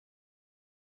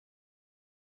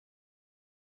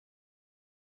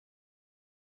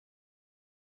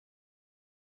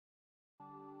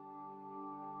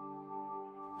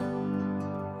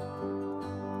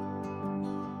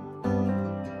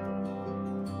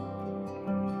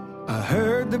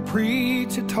heard the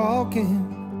preacher talking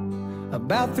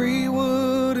about 3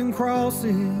 wooden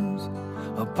crosses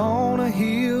upon a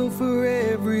hill for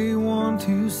everyone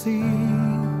to see.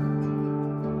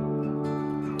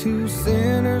 2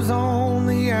 sinners on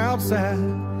the outside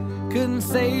couldn't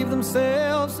save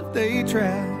themselves if they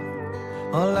tried.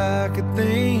 All I could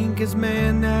think is,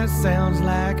 man, that sounds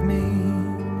like me.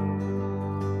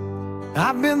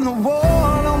 I've been the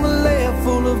one on the left,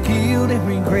 full of guilt and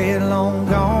regret, long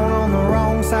gone on the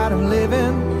wrong side of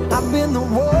living. I've been the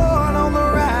one on the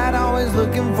right, always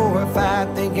looking for a fight,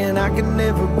 thinking I can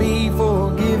never be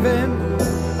forgiven.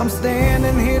 I'm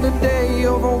standing here today,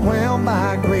 overwhelmed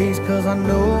by grace, 'cause I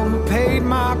know who paid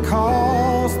my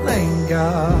cost. Thank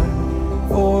God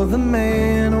for the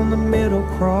man on the middle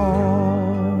cross.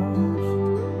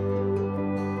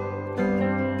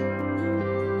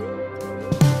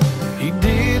 He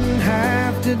didn't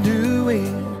have to do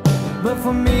it, but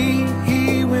for me,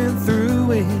 he went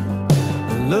through it.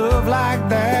 A love like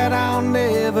that I'll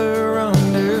never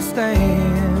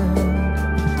understand.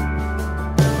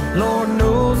 Lord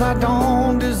knows I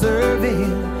don't deserve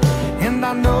it, and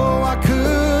I know I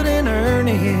couldn't earn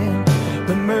it,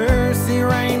 but mercy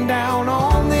rained down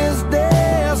on this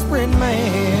desperate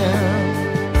man.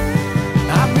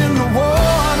 I've been the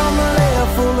one on the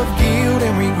left, full of guilt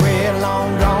and regret, long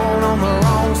gone on the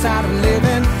wrong side of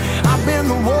living. I've been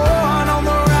the one on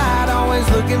the right, always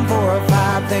looking for a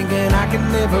fight, thinking I can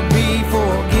never be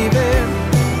forgiven.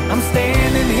 I'm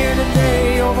standing here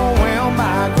today, overwhelmed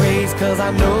by grace, 'cause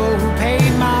I know who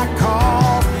paid my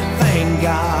cost. Thank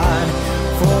God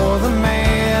for the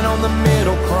man on the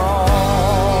middle cross.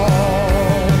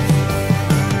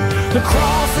 The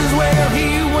cross is where he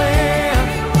went,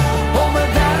 oh, but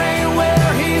that ain't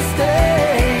where he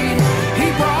stayed. He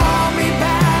brought me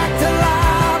back to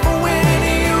life when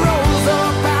he rose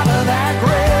up out of that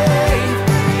grave.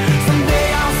 Someday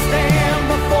I'll stand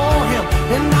before him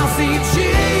and I'll see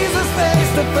Jesus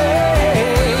face to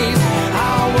face.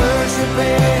 I'll worship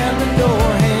and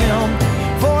adore him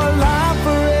for a life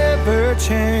forever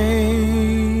changed.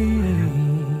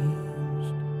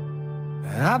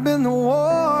 I've been the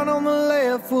one on the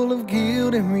left, full of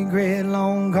guilt and regret,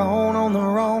 long gone on the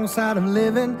wrong side of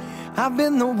living. I've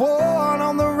been the one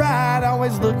on the right,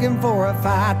 always looking for a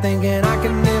fight, thinking I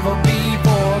can never be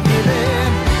forgiven.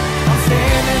 I'm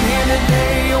standing here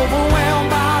today, overwhelmed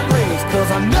by grace, 'cause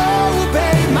I know who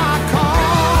paid my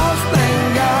cost. Thank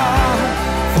God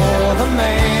for the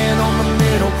man on the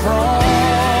middle cross.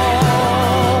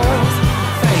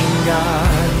 Thank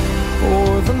God for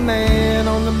the man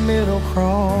on the middle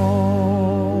cross.